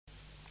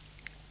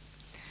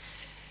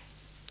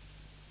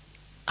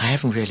I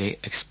haven't really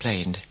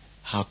explained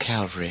how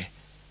Calvary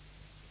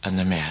and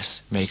the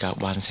Mass make up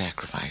one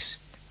sacrifice.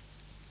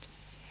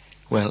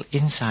 Well,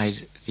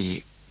 inside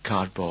the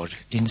cardboard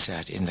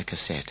insert in the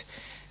cassette,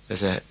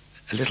 there's a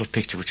little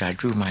picture which I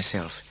drew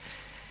myself,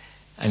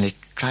 and it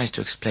tries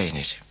to explain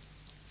it.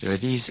 There are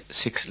these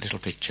 6 little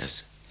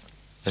pictures.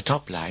 The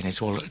top line is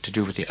all to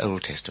do with the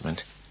Old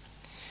Testament.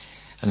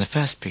 And the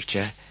first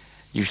picture,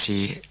 you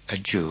see a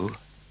Jew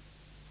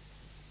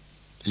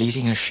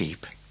leading a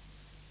sheep,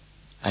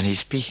 and he's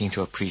speaking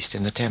to a priest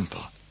in the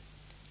temple.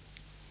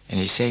 And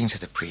he's saying to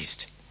the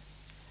priest,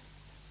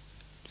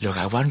 "Look,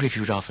 I wonder if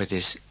you'd offer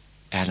this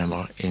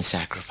animal in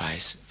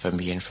sacrifice for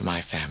me and for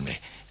my family.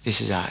 This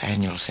is our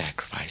annual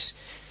sacrifice.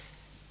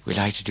 We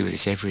like to do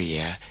this every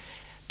year,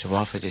 to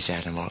offer this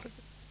animal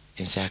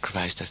in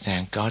sacrifice to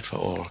thank God for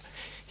all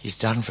He's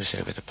done for us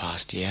over the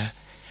past year,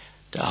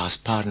 to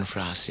ask pardon for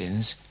our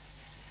sins,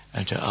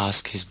 and to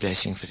ask His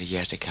blessing for the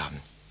year to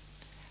come."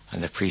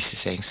 And the priest is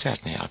saying,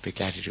 "Certainly, I'll be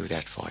glad to do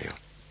that for you."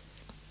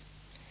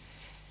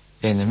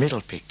 Then the middle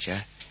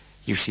picture,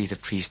 you see the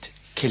priest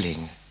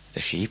killing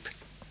the sheep.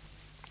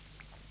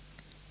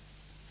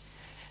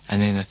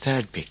 And in the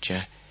third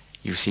picture,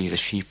 you see the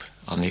sheep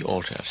on the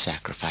altar of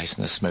sacrifice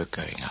and the smoke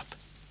going up.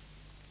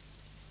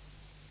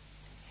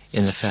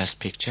 In the first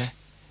picture,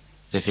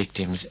 the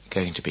victim's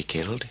going to be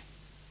killed.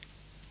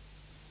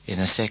 In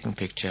the second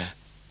picture,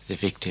 the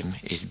victim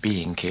is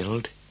being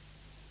killed.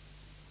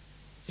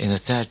 In the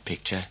third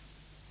picture,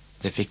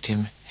 the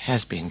victim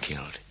has been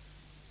killed.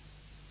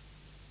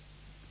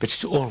 But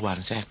it's all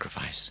one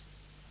sacrifice.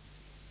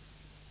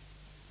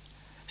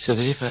 So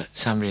that if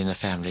somebody in the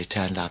family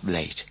turned up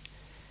late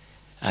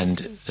and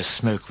the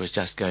smoke was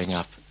just going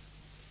up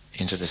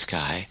into the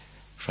sky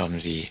from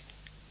the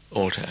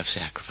altar of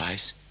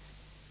sacrifice,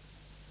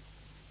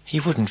 he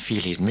wouldn't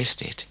feel he'd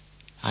missed it.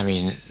 I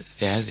mean,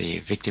 there the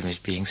victim is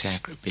being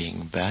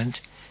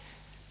burnt,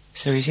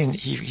 so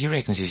he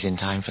reckons he's in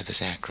time for the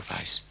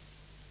sacrifice.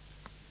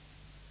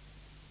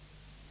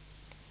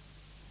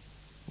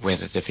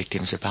 Whether the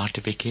victim's about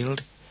to be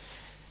killed,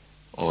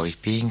 or is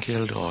being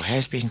killed, or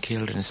has been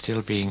killed and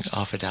still being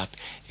offered up,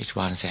 it's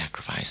one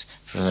sacrifice.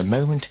 From the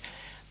moment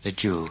the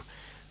Jew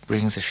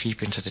brings the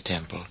sheep into the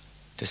temple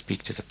to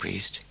speak to the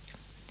priest,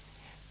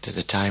 to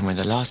the time when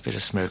the last bit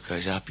of smoke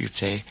goes up, you'd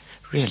say,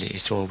 really,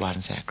 it's all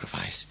one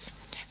sacrifice.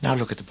 Now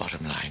look at the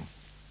bottom line.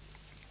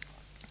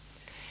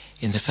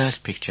 In the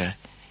first picture,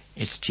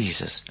 it's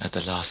Jesus at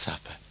the Last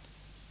Supper,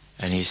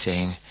 and he's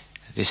saying,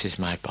 "This is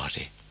my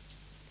body,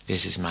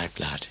 this is my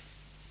blood."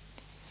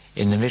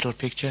 In the middle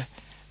picture,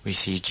 we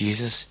see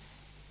Jesus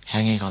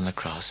hanging on the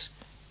cross,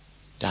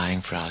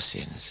 dying for our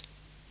sins.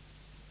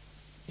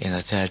 In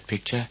the third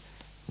picture,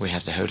 we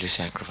have the holy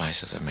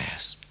sacrifice of the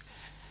Mass.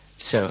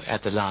 So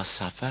at the Last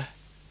Supper,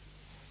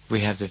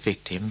 we have the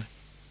victim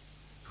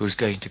who's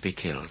going to be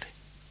killed.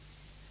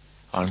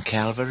 On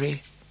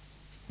Calvary,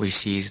 we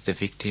see the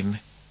victim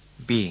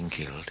being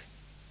killed.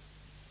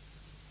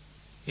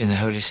 In the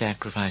holy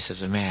sacrifice of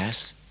the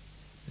Mass,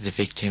 the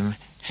victim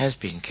has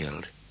been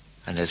killed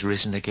and has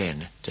risen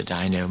again to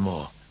die no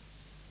more.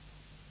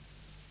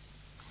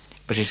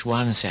 But it's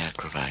one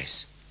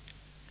sacrifice,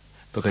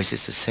 because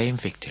it's the same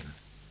victim,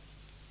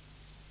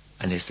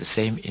 and it's the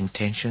same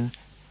intention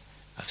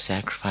of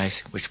sacrifice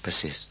which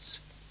persists.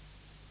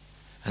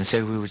 And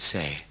so we would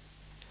say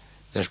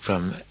that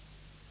from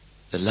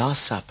the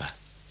Last Supper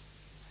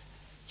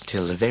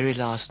till the very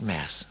last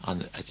Mass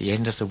at the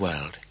end of the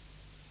world,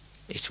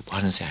 it's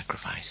one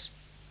sacrifice.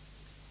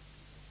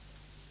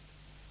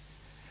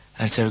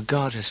 And so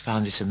God has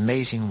found this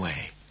amazing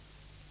way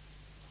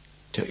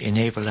to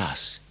enable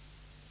us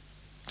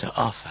to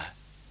offer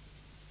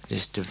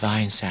this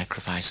divine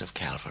sacrifice of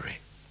Calvary.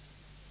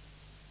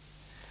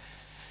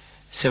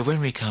 So when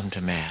we come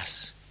to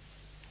Mass,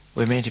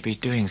 we're meant to be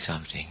doing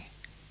something.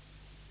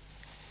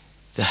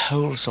 The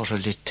whole sort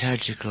of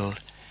liturgical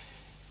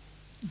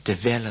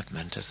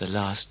development of the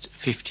last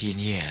 15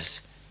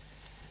 years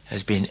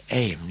has been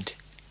aimed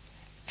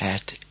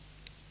at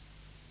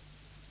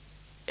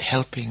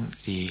helping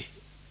the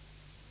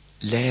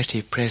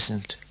laity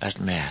present at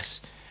Mass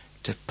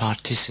to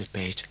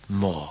participate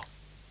more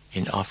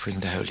in offering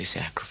the holy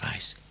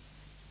sacrifice.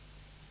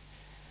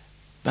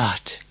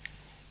 But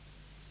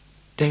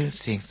don't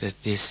think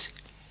that this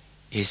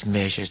is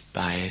measured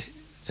by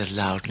the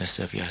loudness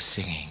of your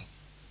singing.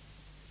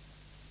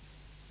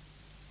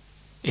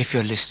 If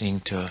you're listening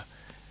to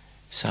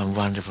some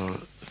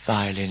wonderful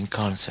violin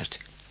concert,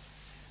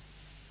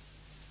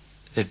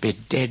 there'd be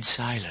dead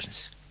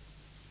silence,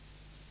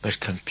 but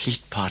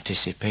complete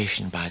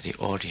participation by the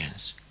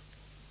audience.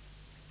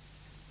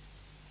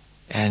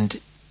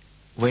 And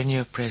when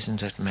you're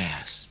present at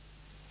Mass,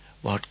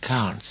 what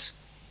counts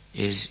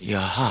is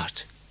your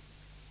heart.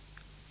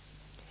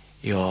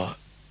 You're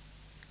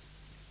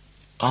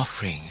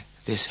offering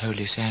this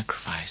holy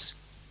sacrifice,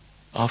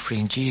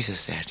 offering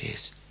Jesus, that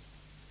is,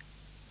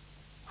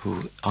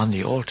 who on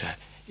the altar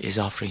is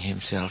offering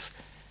himself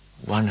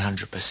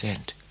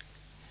 100%.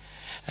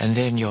 And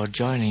then you're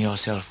joining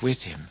yourself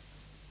with him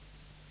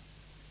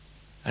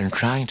and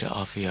trying to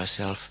offer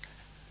yourself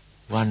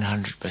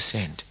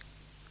 100%.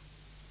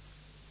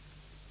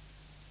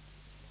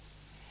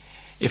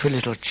 If a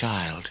little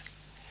child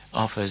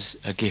offers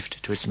a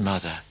gift to its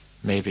mother,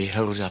 maybe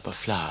holds up a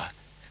flower,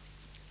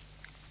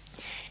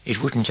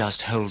 it wouldn't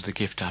just hold the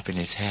gift up in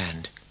its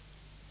hand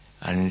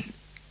and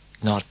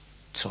not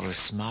sort of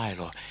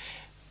smile. Or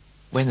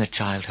when the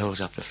child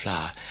holds up the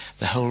flower,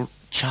 the whole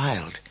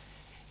child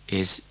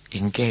is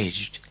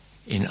engaged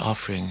in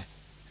offering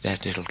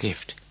that little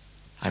gift.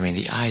 I mean,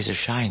 the eyes are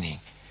shining,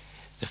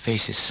 the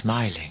face is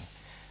smiling,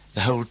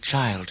 the whole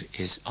child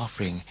is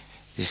offering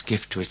this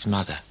gift to its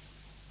mother.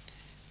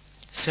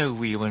 So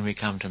when we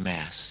come to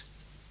Mass,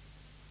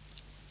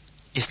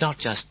 it's not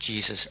just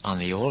Jesus on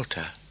the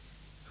altar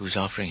who's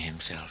offering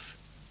himself,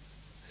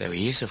 though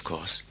he is, of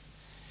course.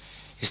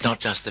 It's not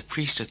just the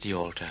priest at the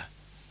altar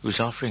who's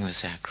offering the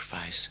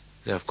sacrifice,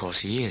 though of course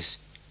he is.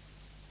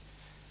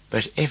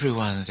 But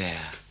everyone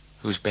there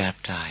who's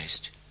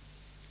baptized,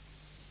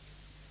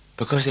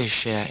 because they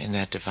share in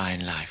that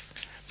divine life,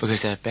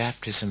 because their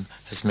baptism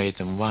has made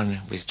them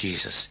one with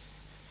Jesus,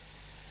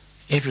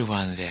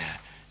 everyone there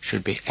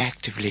should be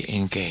actively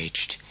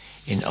engaged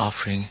in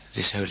offering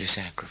this holy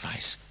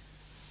sacrifice,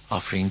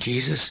 offering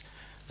Jesus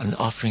and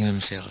offering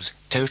themselves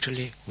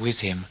totally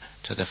with him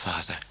to the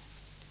Father.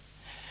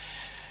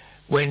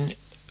 When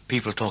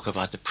people talk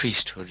about the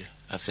priesthood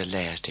of the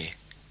laity,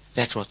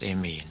 that's what they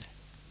mean.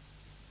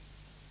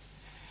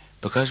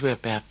 Because we're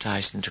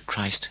baptized into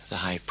Christ the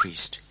High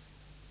Priest,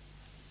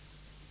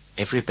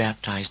 every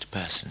baptized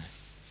person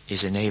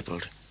is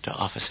enabled to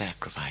offer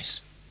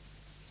sacrifice.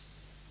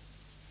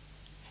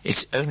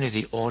 It's only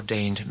the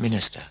ordained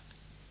minister,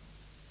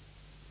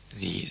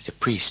 the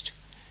priest,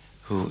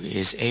 who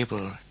is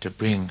able to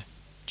bring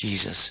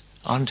Jesus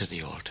onto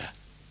the altar,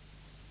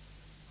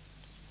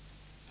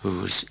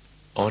 whose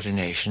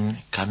ordination,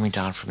 coming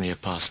down from the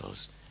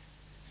apostles,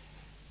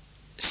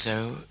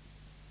 so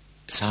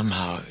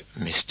somehow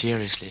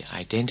mysteriously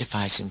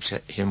identifies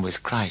him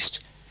with Christ,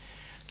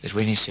 that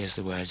when he says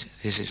the words,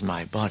 "This is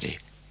my body,"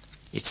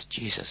 it's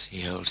Jesus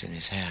he holds in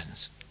his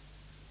hands.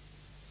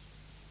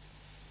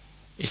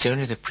 It's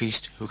only the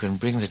priest who can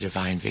bring the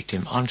divine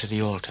victim onto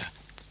the altar.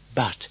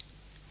 But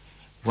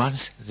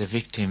once the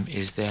victim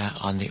is there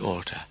on the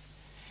altar,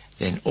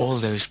 then all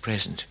those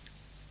present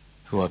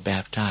who are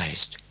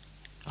baptized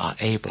are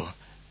able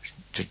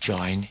to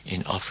join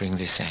in offering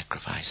this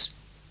sacrifice.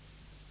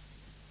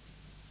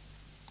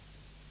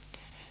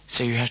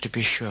 So you have to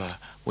be sure,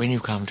 when you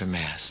come to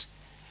Mass,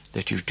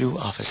 that you do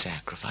offer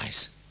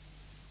sacrifice.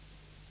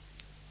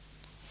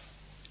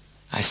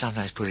 I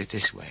sometimes put it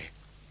this way.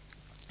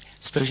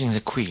 Supposing the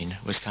Queen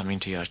was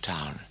coming to your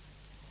town,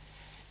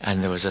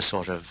 and there was a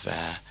sort of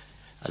a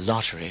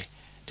lottery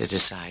to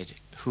decide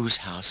whose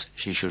house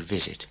she should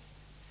visit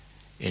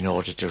in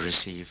order to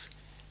receive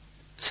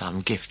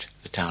some gift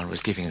the town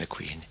was giving the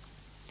Queen.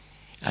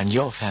 And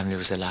your family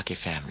was the lucky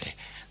family.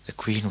 The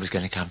Queen was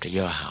going to come to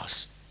your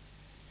house.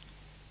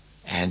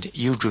 And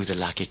you drew the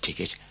lucky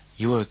ticket.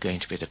 You were going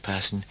to be the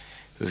person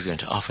who was going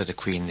to offer the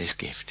Queen this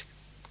gift.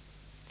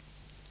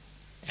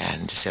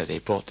 And so they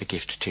brought the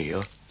gift to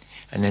you.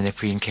 And then the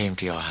Queen came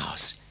to your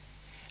house,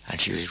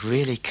 and she was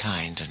really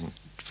kind and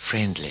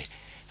friendly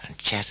and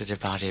chatted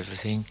about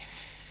everything,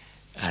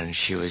 and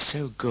she was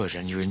so good,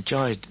 and you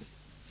enjoyed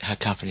her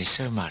company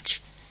so much.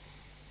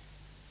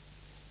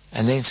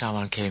 And then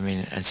someone came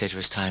in and said it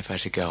was time for her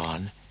to go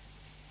on,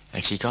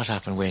 and she got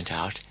up and went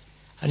out,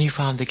 and you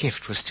found the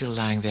gift was still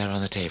lying there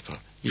on the table.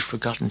 You'd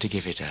forgotten to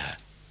give it to her.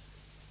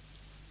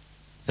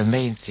 The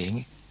main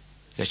thing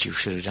that you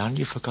should have done,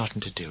 you've forgotten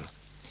to do.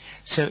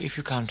 So if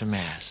you come to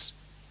Mass,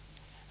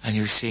 and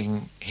you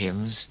sing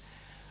hymns,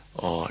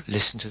 or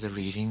listen to the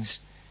readings,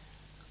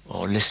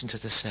 or listen to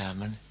the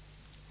sermon,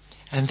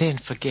 and then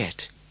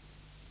forget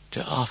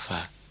to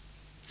offer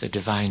the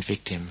divine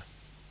victim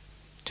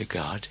to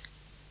God,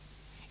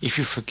 if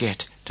you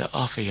forget to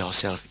offer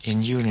yourself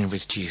in union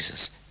with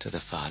Jesus to the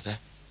Father,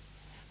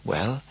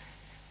 well,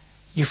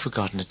 you've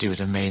forgotten to do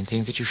the main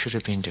thing that you should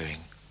have been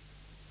doing.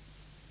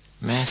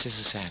 Mass is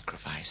a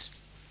sacrifice.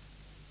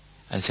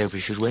 And so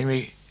we should, when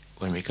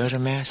we go to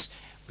Mass,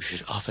 we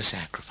should offer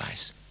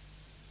sacrifice.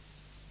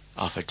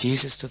 Offer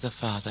Jesus to the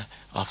Father,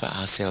 offer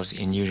ourselves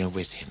in union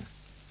with him.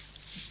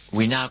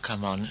 We now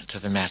come on to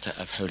the matter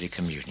of Holy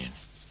Communion.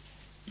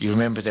 You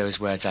remember those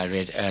words I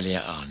read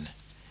earlier on,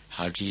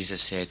 how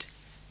Jesus said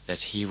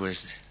that he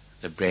was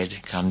the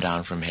bread come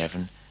down from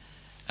heaven,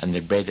 and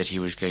the bread that he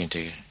was going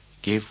to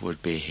give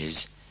would be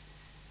his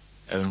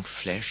own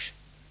flesh.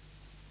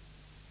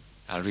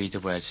 I'll read the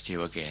words to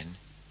you again.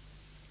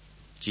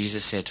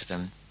 Jesus said to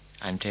them,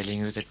 "I'm telling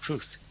you the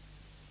truth.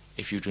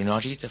 If you do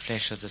not eat the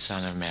flesh of the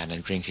Son of Man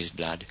and drink his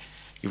blood,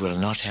 you will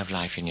not have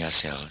life in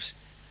yourselves.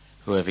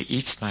 Whoever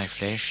eats my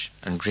flesh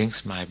and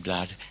drinks my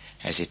blood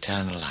has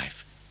eternal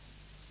life.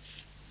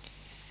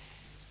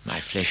 My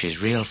flesh is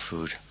real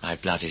food, my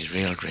blood is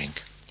real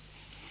drink."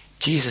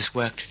 Jesus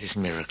worked this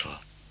miracle,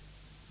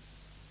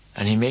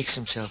 and he makes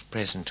himself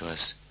present to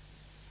us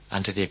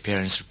unto the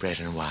appearance of bread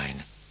and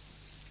wine.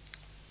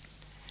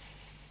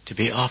 to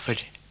be offered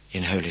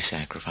in holy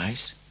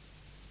sacrifice,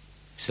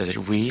 so that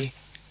we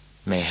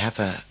may have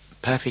a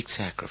perfect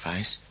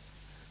sacrifice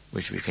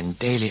which we can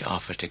daily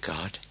offer to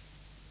God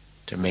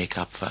to make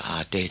up for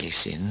our daily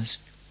sins,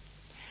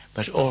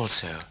 but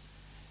also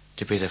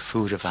to be the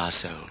food of our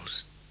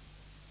souls.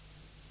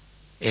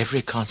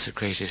 Every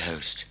consecrated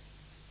host,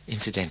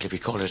 incidentally we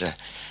call it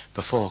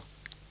before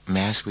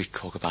Mass we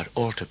talk about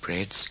altar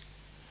breads,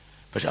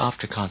 but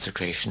after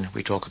consecration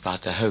we talk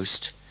about the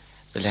host.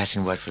 The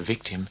Latin word for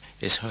victim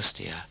is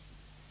hostia,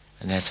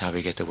 and that's how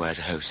we get the word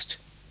host.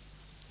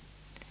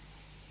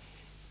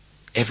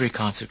 Every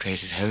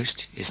consecrated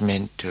host is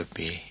meant to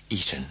be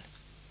eaten.